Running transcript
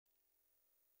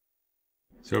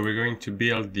So we're going to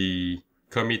build the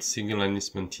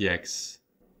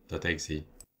CommitSingleEnTx.exe.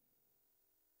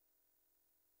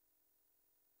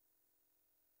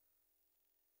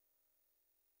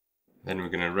 Then we're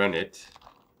going to run it.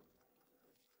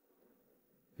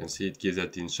 You can see it gives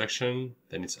us the instruction.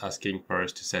 Then it's asking for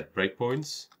us to set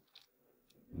breakpoints.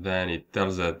 Then it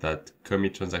tells us that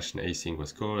commit transaction async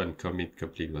was called and commit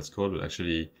complete was called, but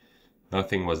actually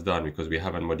nothing was done because we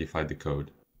haven't modified the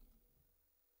code.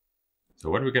 So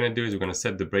what we're going to do is we're going to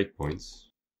set the breakpoints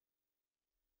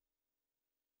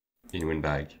in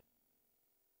WinBag.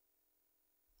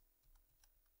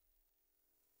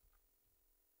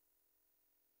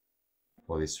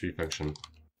 For these three functions.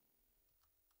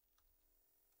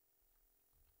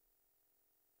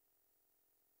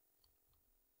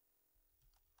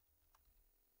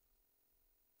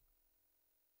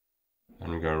 And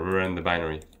we're going to rerun the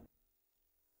binary.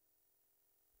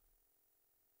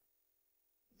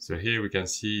 So here we can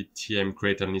see TM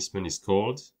create enlistment is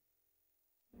called.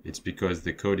 It's because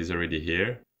the code is already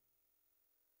here,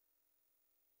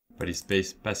 but it's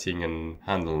passing a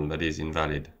handle that is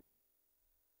invalid.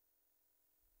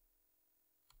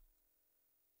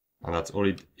 And that's all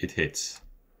it hits.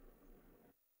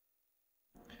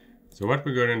 So what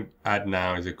we're going to add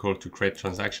now is a call to create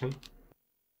transaction.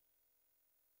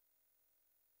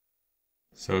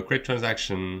 So create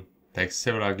transaction takes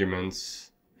several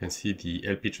arguments. You can see the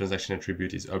LP transaction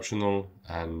attribute is optional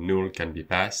and null can be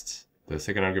passed. The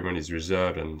second argument is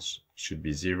reserved and should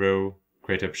be 0.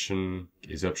 Create option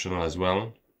is optional as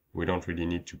well. We don't really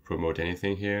need to promote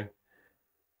anything here.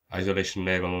 Isolation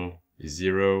label is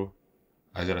 0.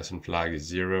 Isolation flag is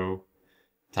 0.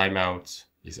 Timeout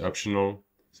is optional.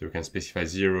 So we can specify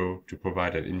 0 to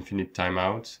provide an infinite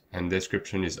timeout, and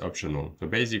description is optional. So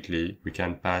basically we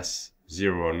can pass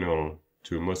 0 or null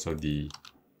to most of the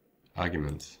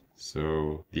arguments.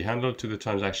 So the handle to the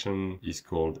transaction is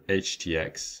called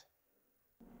HTX.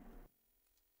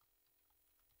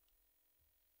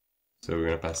 So we're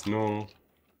going to pass null,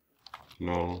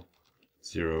 null,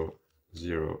 0,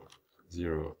 0,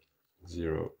 0,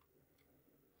 0,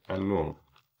 and null.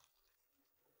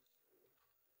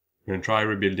 We're going to try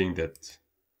rebuilding that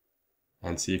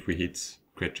and see if we hit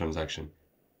create transaction.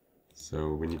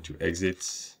 So we need to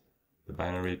exit the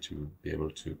binary to be able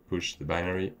to push the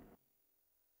binary.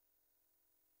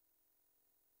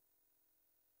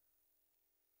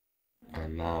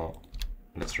 And now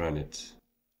let's run it.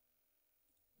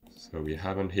 So we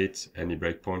haven't hit any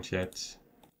breakpoint yet.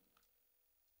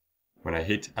 When I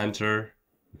hit enter,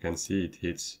 you can see it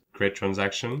hits create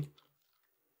transaction.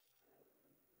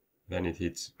 Then it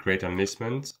hits create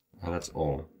enlistment, and that's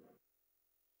all.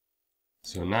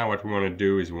 So now what we want to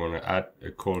do is we want to add a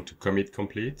call to commit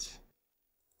complete.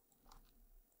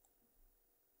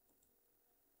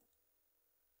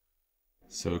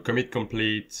 So commit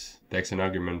complete takes an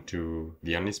argument to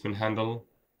the enlistment handle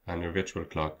and a virtual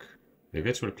clock. The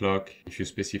virtual clock, if you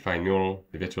specify null,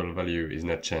 the virtual value is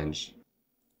not changed.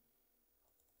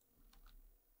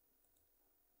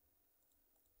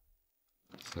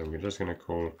 So we're just going to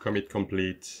call commit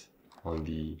complete on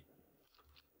the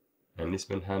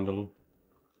enlistment handle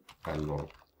and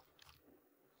null.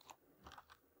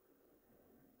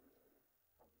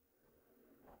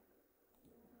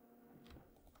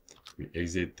 We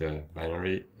exit the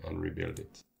binary and rebuild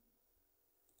it.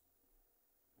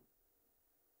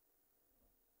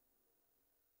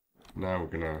 Now we're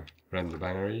going to run the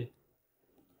binary.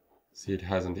 See, it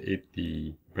hasn't hit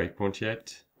the breakpoint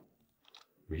yet.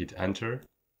 We hit enter.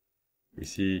 We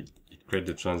see it creates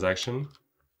the transaction.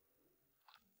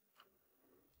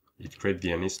 It creates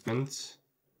the enlistment.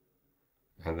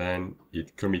 And then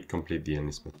it commit complete the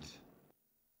enlistment.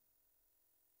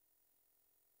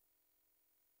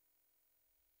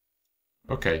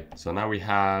 Okay, so now we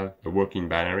have a working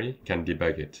binary, can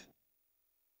debug it.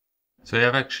 So I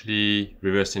have actually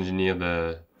reverse engineered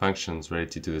the functions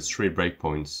related to the 3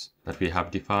 breakpoints that we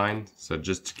have defined. So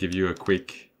just to give you a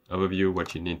quick overview,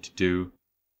 what you need to do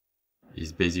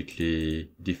is basically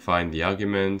define the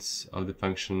arguments of the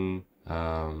function,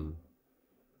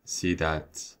 see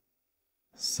that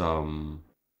some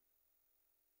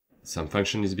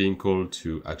function is being called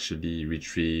to actually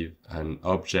retrieve an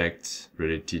object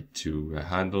related to a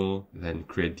handle, then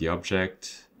create the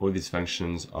object. All these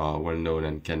functions are well known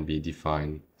and can be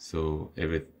defined. So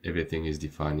everything is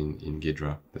defined in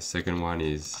Ghidra. The second one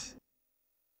is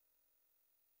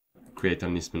create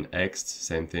enlistment X,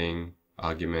 same thing,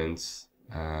 arguments,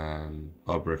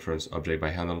 ob reference object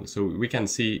by handle. So we can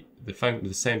see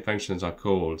the same functions are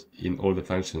called in all the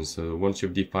functions. So once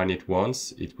you've defined it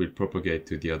once, it will propagate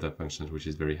to the other functions, which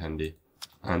is very handy.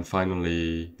 And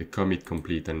finally, the commit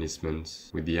complete enlistment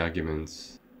with the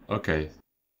arguments. Okay,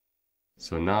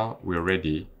 so now we're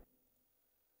ready.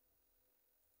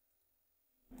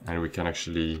 And we can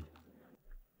actually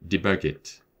debug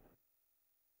it.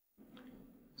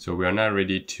 So we are now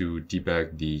ready to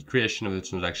debug the creation of the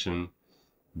transaction,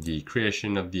 the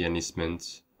creation of the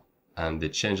enlistment, and the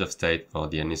change of state for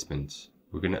the enlistment.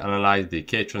 We're going to analyze the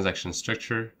K transaction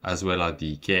structure as well as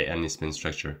the K enlistment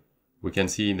structure. We can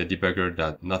see in the debugger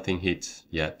that nothing hit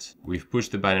yet. We've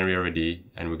pushed the binary already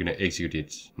and we're going to execute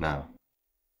it now.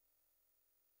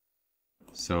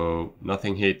 So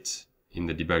nothing hit in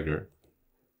the debugger.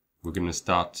 We're going to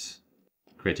start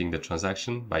creating the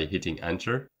transaction by hitting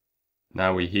enter.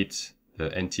 Now we hit the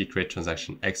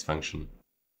nt-create-transaction-x function.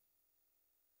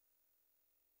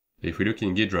 If we look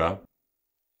in Ghidra,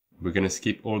 we're going to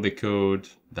skip all the code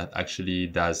that actually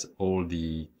does all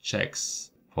the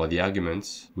checks for the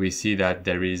arguments. We see that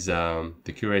there is the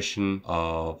creation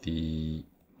of the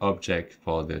object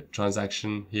for the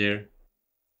transaction here.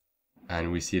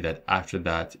 And we see that after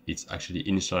that, it's actually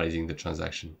initializing the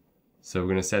transaction. So we're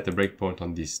going to set a breakpoint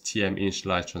on this tm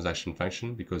initialize transaction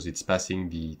function because it's passing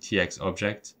the tx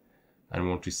object and we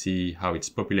want to see how it's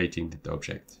populating the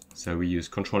object. So we use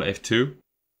Ctrl F2.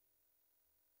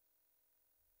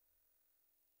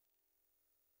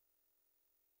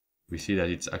 We see that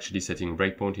it's actually setting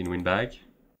breakpoint in WinBag.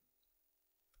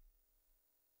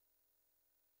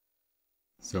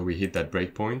 So we hit that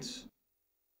breakpoint.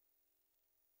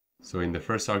 So in the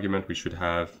first argument, we should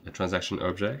have a transaction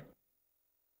object.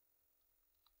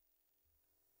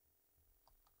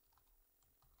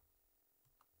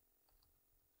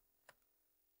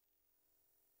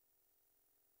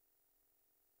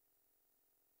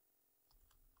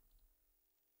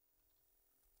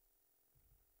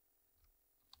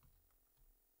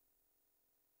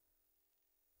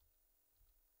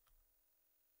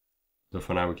 So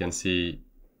for now, we can see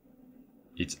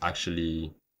it's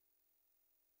actually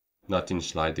not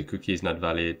initialized. The cookie is not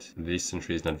valid. This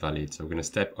entry is not valid. So we're going to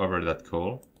step over that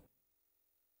call.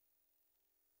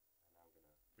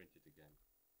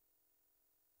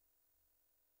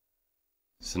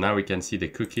 So now we can see the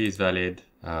cookie is valid.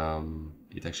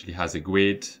 It actually has a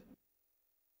GUID.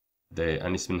 The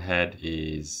enlistment head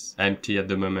is empty at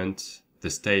the moment. The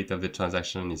state of the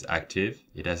transaction is active.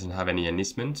 It doesn't have any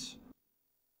enlistment.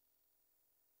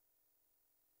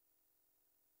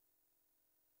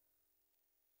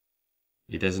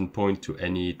 It doesn't point to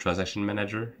any transaction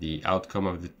manager. The outcome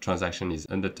of the transaction is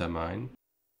undetermined.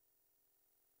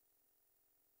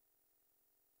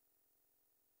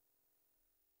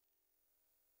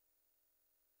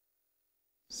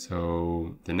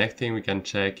 So the next thing we can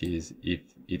check is if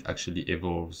it actually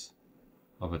evolves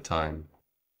over time.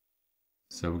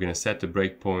 So we're going to set a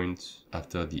breakpoint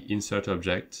after the insert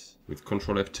object with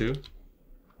Ctrl F2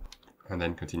 and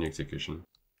then continue execution.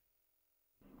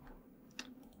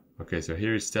 Okay, so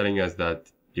here it's telling us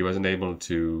that it wasn't able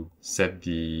to set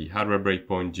the hardware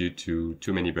breakpoint due to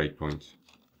too many breakpoints.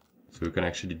 So we can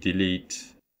actually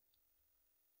delete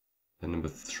the number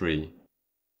 3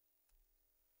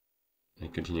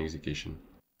 and continue execution.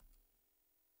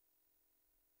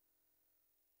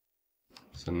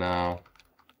 So now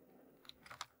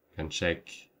we can check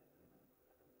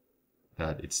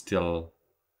that it's still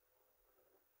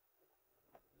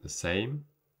the same.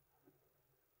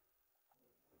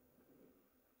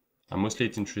 I'm mostly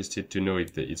interested to know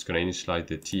if it's going to initialize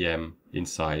the TM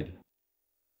inside.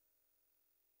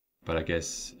 But I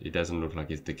guess it doesn't look like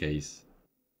it's the case.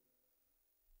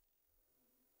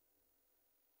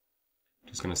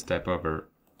 Just going to step over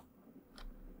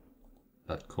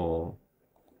that call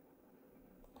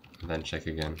and then check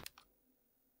again.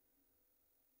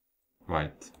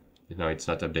 Right. No, it's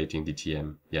not updating the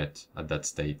TM yet at that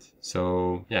state.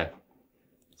 So yeah.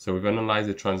 So we've analyzed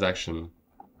the transaction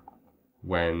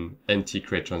when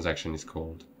nt-create transaction is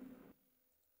called.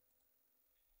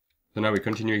 So now we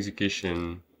continue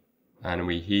execution and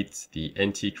we hit the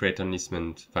nt-create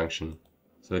enlistment function.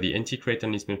 So the nt-create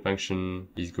enlistment function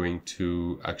is going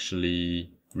to actually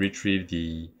retrieve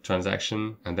the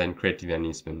transaction and then create the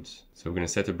enlistment. So we're going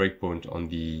to set a breakpoint on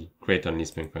the create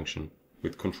enlistment function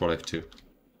with Ctrl F2.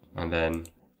 And then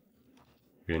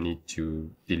we need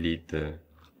to delete the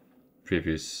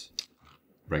previous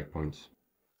breakpoint.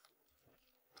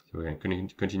 So we're going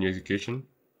to continue execution.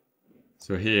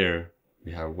 So here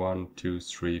we have 1, 2,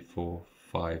 3, 4,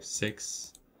 5,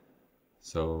 6.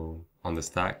 So on the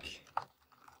stack.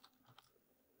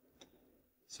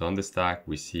 So on the stack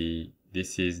we see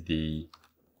this is the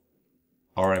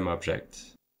RM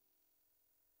object.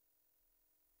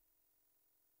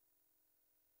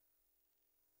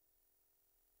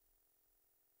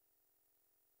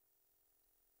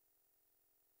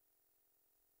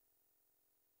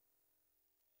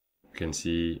 You can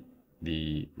see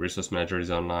the resource manager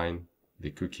is online,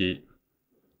 the cookie,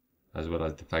 as well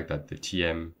as the fact that the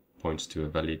TM points to a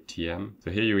valid TM.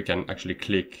 So here we can actually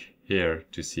click here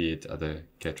to see it at the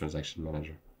Get Transaction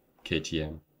Manager,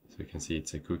 KTM. So you can see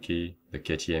it's a cookie, the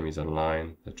KTM is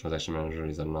online, the transaction manager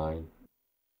is online.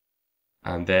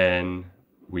 And then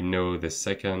we know the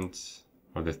second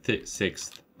or the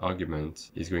sixth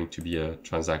argument is going to be a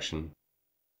transaction.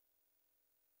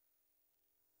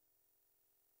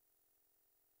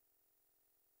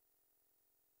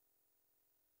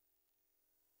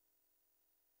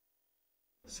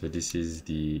 So this is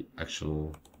the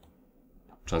actual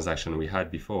transaction we had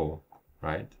before,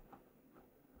 right?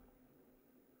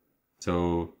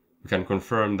 So we can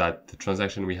confirm that the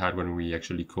transaction we had when we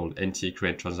actually called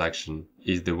nt-create transaction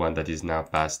is the one that is now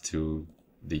passed to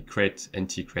the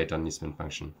nt-create enlistment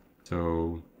function.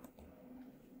 So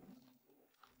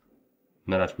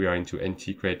now that we are into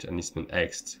nt-create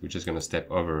enlistment-x, we're just going to step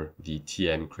over the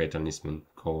tm create enlistment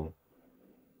call.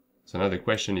 So now the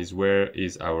question is, where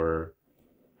is our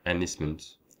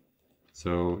enlistment?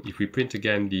 So if we print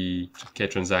again the K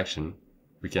transaction,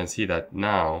 we can see that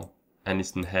now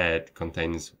enlistment head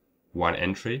contains one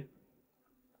entry,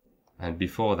 and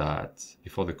before that,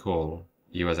 before the call,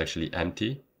 it was actually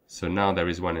empty. So now there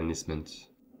is one enlistment.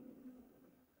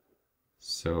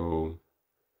 So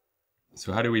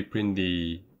how do we print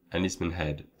the enlistment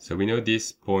head? So we know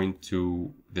this point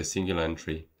to the single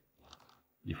entry.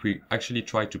 If we actually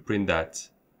try to print that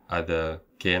at the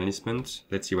K enlistment,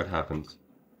 let's see what happens.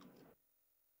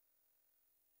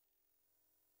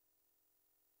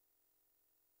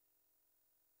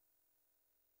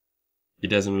 It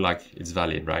doesn't look like it's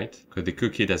valid, right? Because the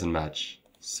cookie doesn't match.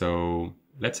 So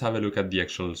let's have a look at the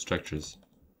actual structures.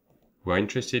 We're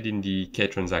interested in the K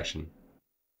transaction.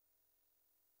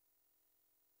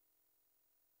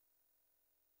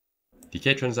 The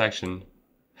K transaction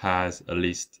has a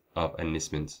list of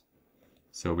enlistments.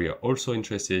 So we are also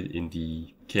interested in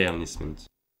the K enlistment.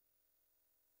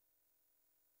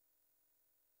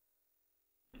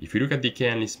 If you look at the K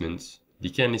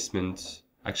enlistment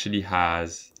actually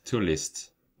has two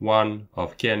lists. One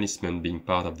of K enlistment being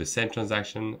part of the same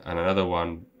transaction and another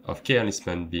one of K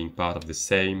enlistment being part of the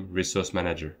same resource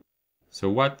manager.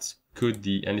 So what could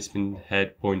the enlistment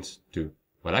head point to?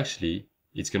 Well, actually,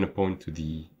 it's going to point to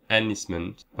the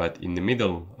enlistment, but in the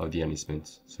middle of the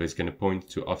enlistment. So it's going to point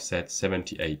to offset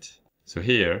 78. So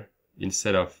here,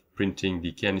 instead of printing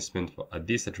the K enlistment at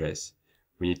this address,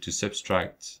 we need to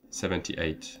subtract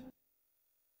 78.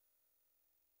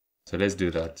 So let's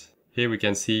do that. Here we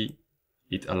can see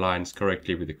it aligns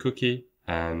correctly with the cookie,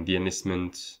 and the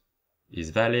enlistment is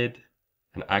valid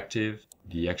and active.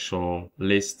 The actual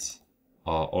lists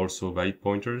are also valid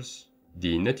pointers.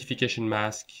 The notification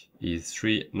mask is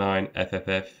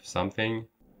 39FFF something,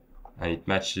 and it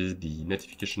matches the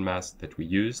notification mask that we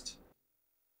used.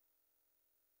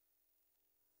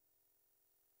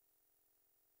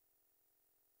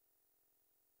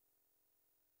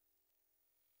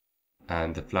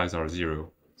 And the flags are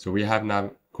 0. So we have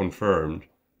now confirmed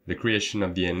the creation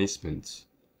of the enlistment,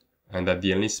 and that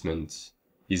the enlistment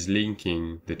is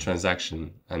linking the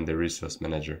transaction and the resource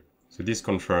manager. So this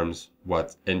confirms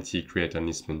what nt-create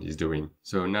enlistment is doing.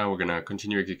 So now we're going to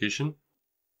continue execution.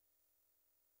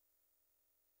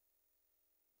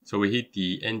 So we hit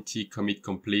the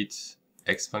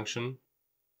nt-commitCompleteX function.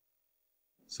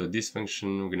 So this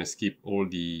function, we're going to skip all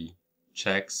the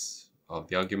checks of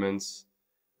the arguments.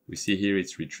 We see here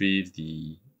it's retrieved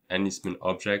the enlistment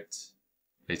object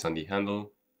based on the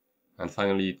handle. And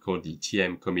finally, it called the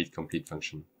tm-commitComplete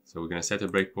function. So we're going to set a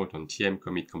breakpoint on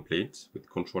tm-commitComplete with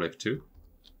Ctrl F2.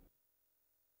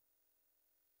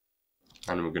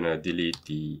 And we're going to delete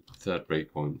the third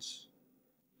breakpoint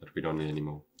that we don't need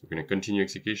anymore. We're going to continue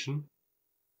execution.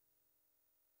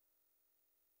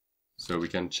 So we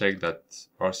can check that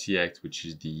RCX, which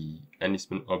is the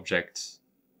enlistment object,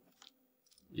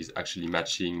 is actually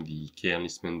matching the K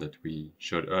enlistment that we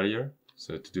showed earlier.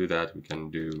 So to do that, we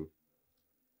can do.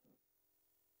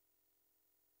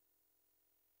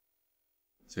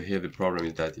 So here the problem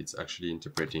is that it's actually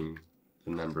interpreting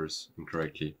the numbers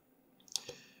incorrectly.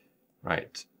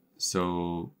 Right.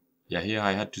 So yeah, here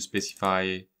I had to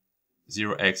specify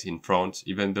 0x in front,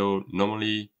 even though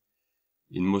normally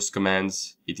in most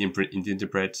commands it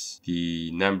interprets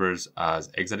the numbers as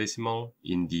hexadecimal.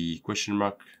 In the question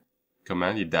mark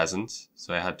command it doesn't,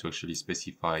 so I had to actually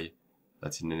specify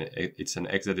that it's an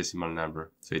hexadecimal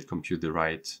number, so it computes the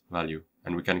right value.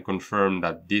 And we can confirm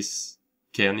that this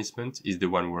K enlistment is the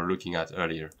one we were looking at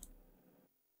earlier.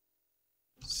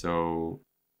 So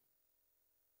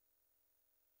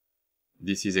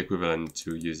this is equivalent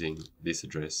to using this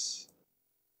address.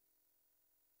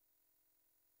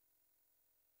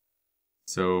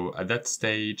 So at that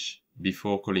stage,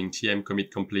 before calling tm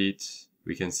commit complete,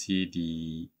 we can see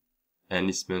the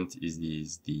enlistment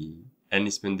is the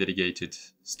enlistment delegated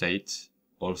state.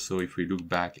 Also, if we look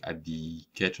back at the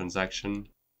K transaction,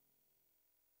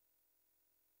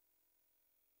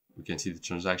 we can see the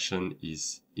transaction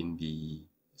is in the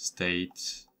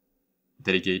state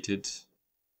delegated.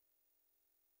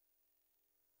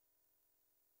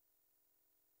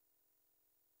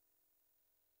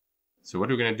 So what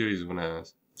we're going to do is we're going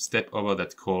to step over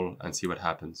that call and see what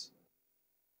happens.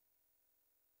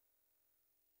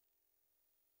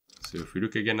 So if we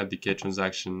look again at the K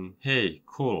transaction, hey,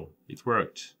 cool, it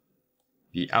worked.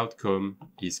 The outcome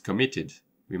is committed.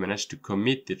 We managed to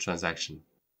commit the transaction.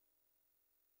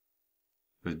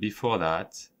 But before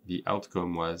that, the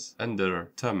outcome was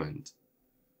undetermined.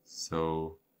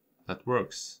 So that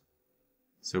works.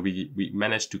 So we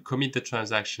managed to commit the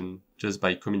transaction just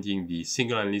by committing the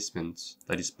single enlistment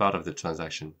that is part of the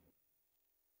transaction.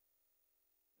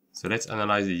 So let's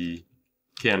analyze the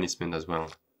K enlistment as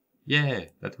well. Yeah,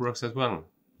 that works as well.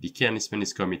 The K enlistment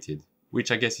is committed,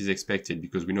 which I guess is expected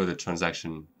because we know the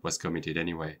transaction was committed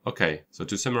anyway. Okay, so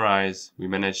to summarize, we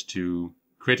managed to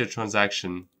create a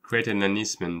transaction, create an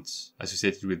enlistment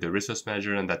associated with the resource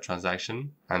manager and that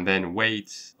transaction, and then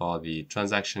wait for the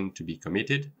transaction to be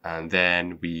committed. And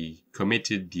then we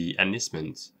committed the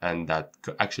enlistment, and that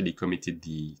actually committed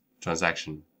the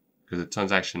transaction because the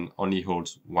transaction only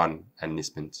holds one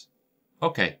enlistment.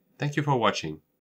 Okay, thank you for watching.